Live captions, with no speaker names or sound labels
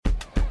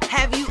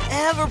Have you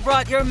ever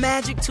brought your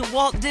magic to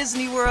Walt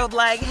Disney World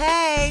like,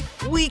 hey,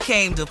 we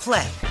came to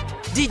play?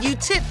 Did you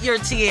tip your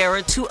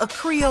tiara to a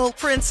Creole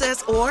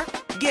princess or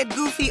get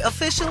goofy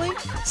officially?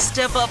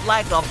 Step up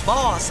like a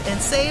boss and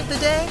save the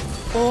day?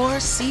 Or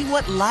see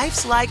what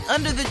life's like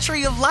under the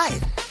tree of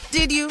life?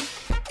 Did you?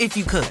 If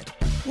you could.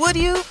 Would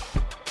you?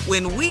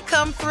 When we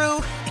come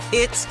through,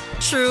 it's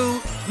true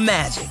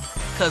magic.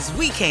 'Cause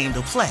we came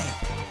to play.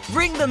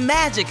 Bring the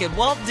magic at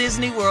Walt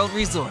Disney World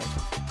Resort.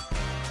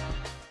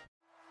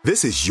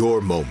 This is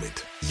your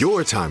moment,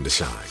 your time to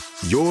shine,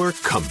 your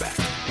comeback.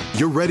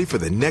 You're ready for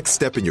the next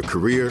step in your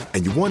career,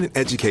 and you want an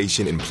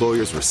education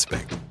employers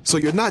respect. So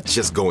you're not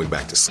just going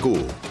back to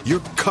school,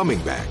 you're coming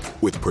back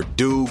with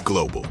Purdue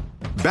Global.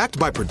 Backed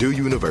by Purdue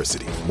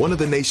University, one of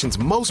the nation's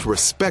most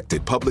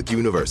respected public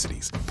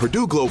universities,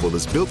 Purdue Global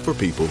is built for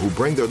people who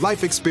bring their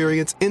life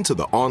experience into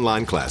the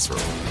online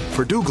classroom.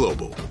 Purdue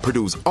Global,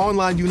 Purdue's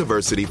online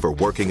university for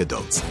working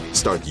adults.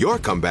 Start your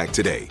comeback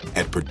today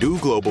at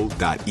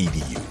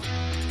purdueglobal.edu.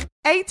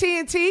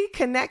 AT&T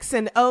connects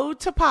an ode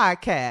to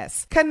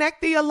podcasts.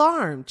 Connect the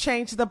alarm.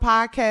 Change the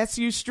podcast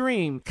you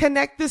stream.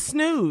 Connect the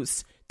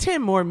snooze.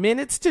 10 more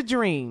minutes to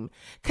dream.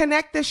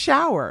 Connect the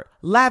shower.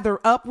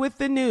 Lather up with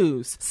the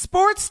news.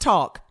 Sports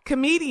talk,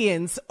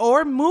 comedians,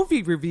 or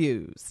movie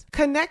reviews.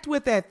 Connect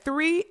with that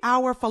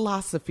 3-hour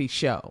philosophy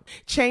show.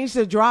 Change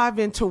the drive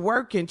into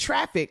work in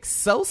traffic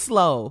so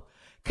slow.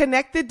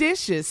 Connect the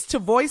dishes to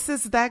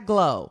voices that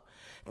glow.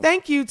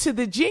 Thank you to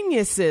the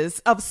geniuses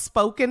of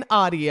spoken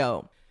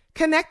audio.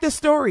 Connect the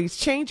stories,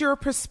 change your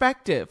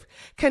perspective.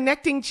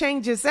 Connecting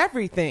changes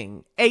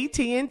everything.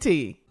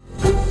 AT&T.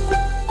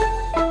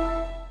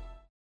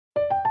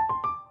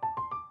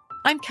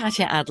 I'm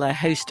Katya Adler,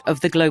 host of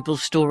The Global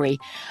Story.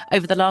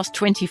 Over the last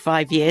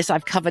 25 years,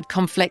 I've covered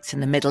conflicts in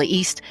the Middle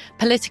East,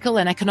 political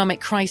and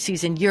economic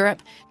crises in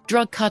Europe,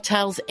 drug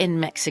cartels in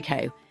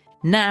Mexico.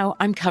 Now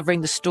I'm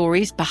covering the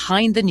stories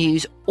behind the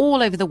news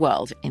all over the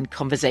world in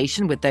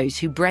conversation with those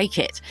who break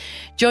it.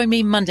 Join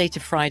me Monday to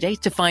Friday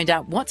to find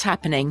out what's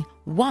happening,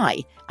 why,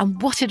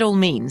 and what it all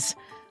means.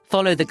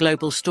 Follow The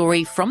Global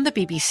Story from the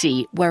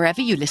BBC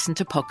wherever you listen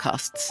to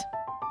podcasts.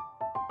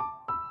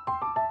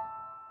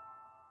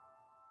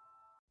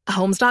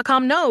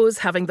 Homes.com knows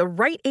having the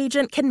right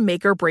agent can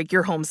make or break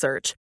your home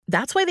search.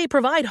 That's why they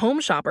provide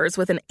home shoppers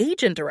with an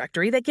agent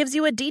directory that gives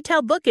you a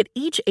detailed look at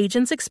each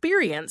agent's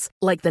experience,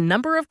 like the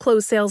number of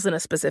closed sales in a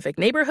specific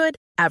neighborhood,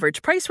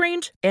 average price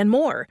range, and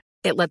more.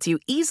 It lets you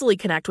easily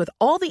connect with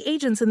all the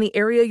agents in the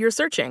area you're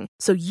searching,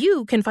 so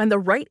you can find the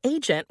right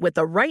agent with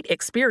the right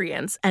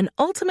experience and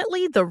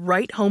ultimately the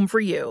right home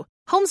for you.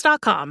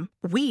 Homes.com.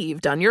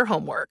 We've done your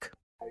homework.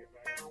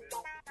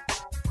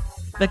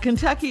 The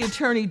Kentucky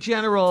Attorney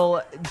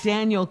General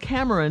Daniel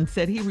Cameron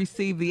said he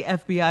received the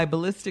FBI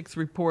ballistics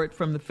report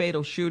from the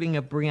fatal shooting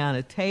of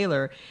Breonna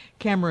Taylor.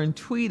 Cameron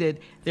tweeted,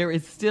 "There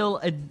is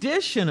still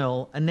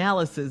additional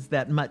analysis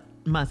that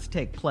must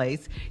take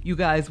place." You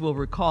guys will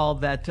recall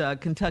that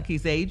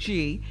Kentucky's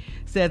AG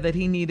said that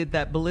he needed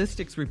that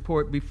ballistics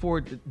report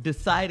before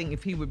deciding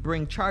if he would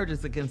bring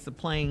charges against the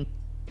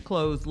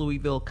plainclothes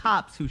Louisville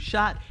cops who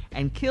shot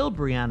and killed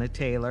Breonna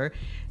Taylor.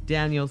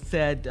 Daniel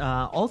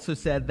also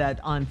said that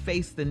on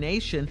Face the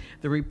Nation,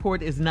 the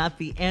report is not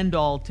the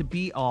end-all to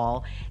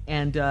be-all,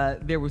 and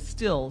there was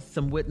still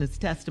some witness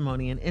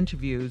testimony and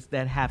interviews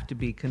that have to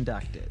be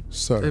conducted.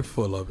 Sir. They're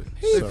full of it.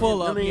 He's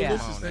full of it.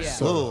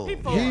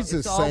 He's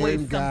the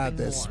same guy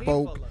that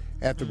spoke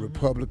at the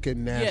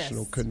Republican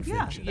National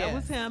Convention. Yeah, that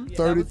was him.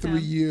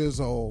 33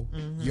 years old,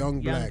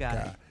 young black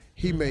guy.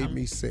 He made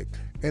me sick.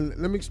 And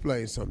let me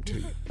explain something to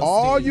you.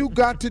 All you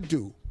got to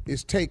do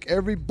is take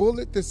every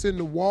bullet that's in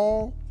the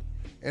wall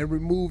and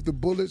remove the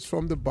bullets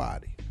from the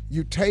body.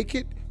 You take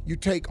it, you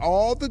take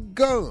all the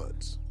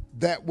guns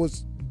that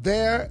was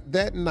there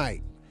that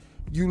night.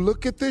 You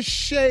look at the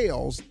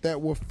shells that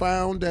were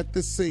found at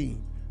the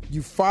scene.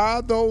 You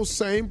fire those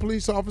same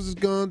police officers'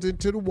 guns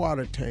into the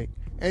water tank,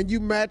 and you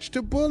match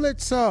the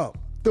bullets up.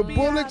 The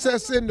bullets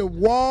that's in the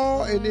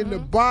wall and in the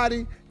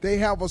body, they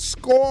have a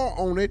score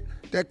on it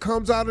that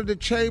comes out of the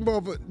chamber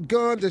of a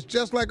gun that's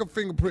just like a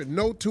fingerprint.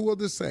 No two are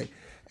the same.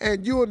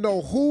 And you'll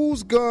know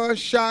whose gun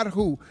shot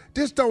who.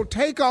 This don't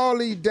take all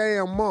these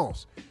damn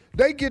months.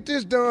 They get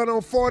this done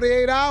on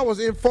 48 hours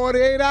in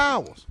 48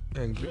 hours.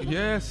 And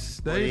yes,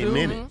 they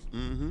do.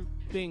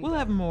 We'll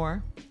have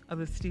more of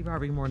the Steve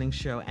Harvey Morning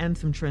Show and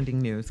some trending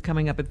news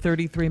coming up at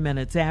 33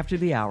 minutes after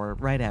the hour,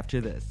 right after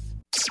this.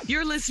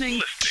 You're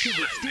listening to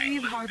the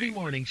Steve Harvey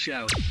Morning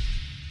Show.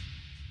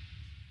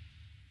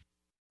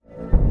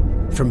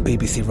 From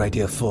BBC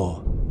Radio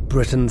 4,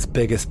 Britain's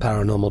biggest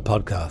paranormal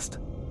podcast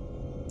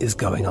is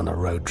going on a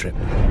road trip.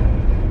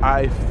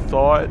 I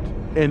thought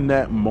in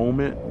that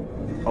moment,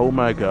 oh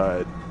my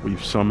God,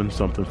 we've summoned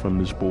something from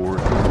this board.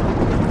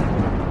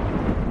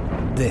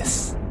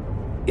 This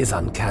is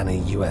Uncanny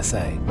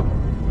USA.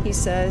 He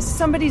says,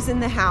 somebody's in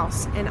the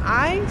house, and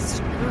I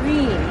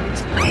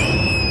screamed.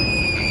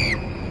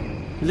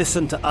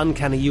 Listen to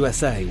Uncanny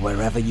USA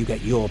wherever you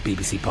get your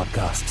BBC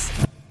podcasts,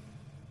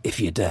 if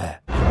you dare.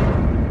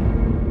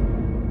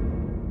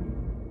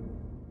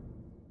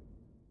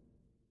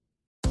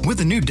 With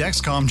the new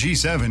Dexcom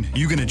G7,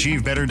 you can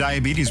achieve better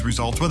diabetes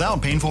results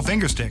without painful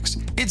finger sticks.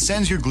 It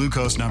sends your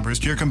glucose numbers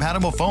to your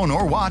compatible phone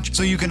or watch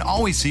so you can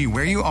always see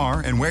where you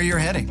are and where you're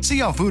heading. See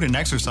how food and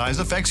exercise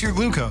affects your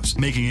glucose,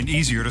 making it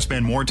easier to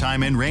spend more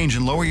time in range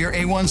and lower your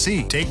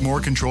A1C. Take more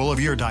control of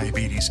your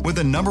diabetes with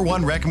the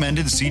 #1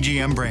 recommended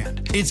CGM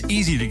brand. It's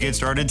easy to get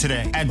started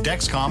today at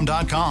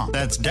Dexcom.com.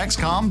 That's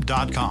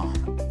Dexcom.com.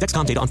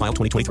 Dexcom data on file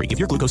 2023. If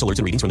your glucose alerts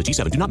and readings from the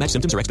G7 do not match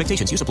symptoms or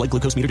expectations, use a blood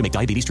glucose meter to make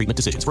diabetes treatment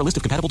decisions. For a list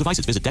of compatible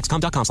devices, visit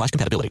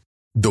Dexcom.com/compatibility.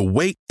 The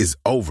wait is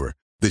over.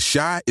 The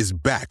Chi is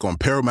back on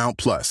Paramount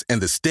Plus,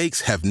 and the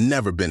stakes have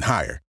never been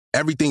higher.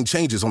 Everything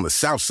changes on the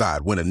South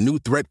Side when a new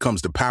threat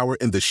comes to power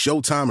in the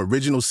Showtime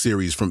original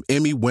series from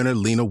Emmy winner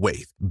Lena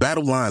Waithe.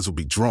 Battle lines will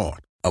be drawn,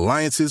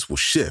 alliances will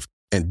shift,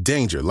 and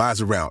danger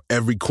lies around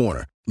every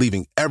corner,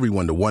 leaving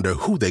everyone to wonder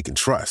who they can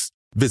trust.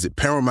 Visit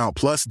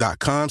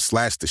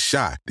ParamountPlus.com/The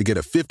Chi to get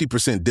a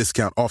 50%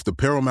 discount off the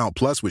Paramount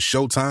Plus with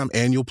Showtime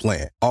annual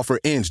plan. Offer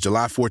ends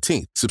July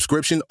 14th.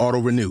 Subscription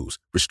auto-renews.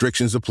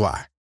 Restrictions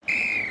apply.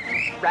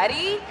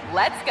 Ready?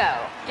 Let's go.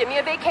 Give me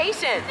a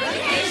vacation.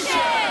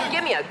 Vacation.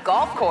 Give me a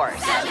golf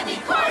course. 70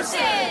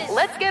 courses.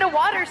 Let's get a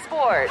water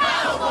sport.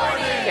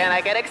 Paddleboarding. Can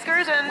I get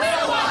excursions?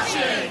 Whale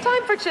watching.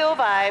 Time for chill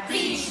vibes.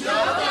 Beach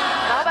yoga.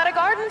 How about a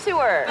garden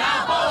tour?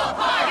 Balboa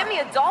Park. Give me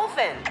a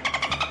dolphin.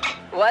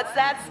 What's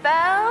that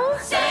spell?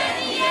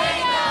 San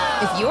Diego!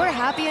 If you're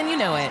happy and you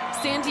know it,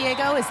 San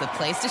Diego is the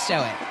place to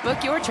show it.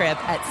 Book your trip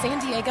at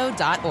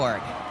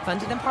sandiego.org.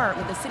 Funded in part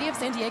with the City of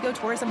San Diego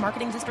Tourism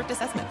Marketing District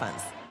Assessment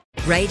Funds.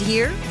 Right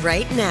here,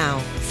 right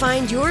now.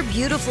 Find your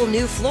beautiful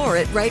new floor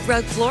at Right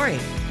Rug Flooring.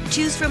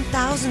 Choose from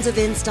thousands of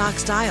in-stock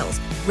styles,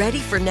 ready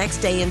for next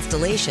day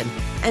installation,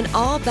 and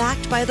all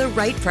backed by the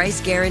right price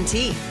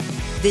guarantee.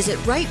 Visit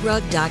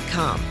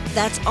rightrug.com.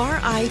 That's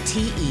RITERUG.com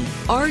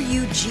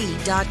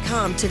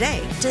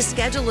today to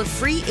schedule a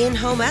free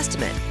in-home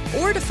estimate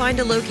or to find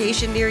a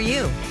location near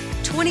you.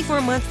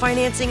 24-month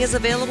financing is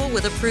available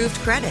with approved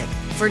credit.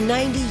 For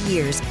 90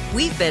 years,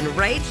 we've been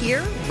right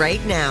here,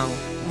 right now.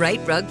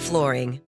 Right Rug Flooring.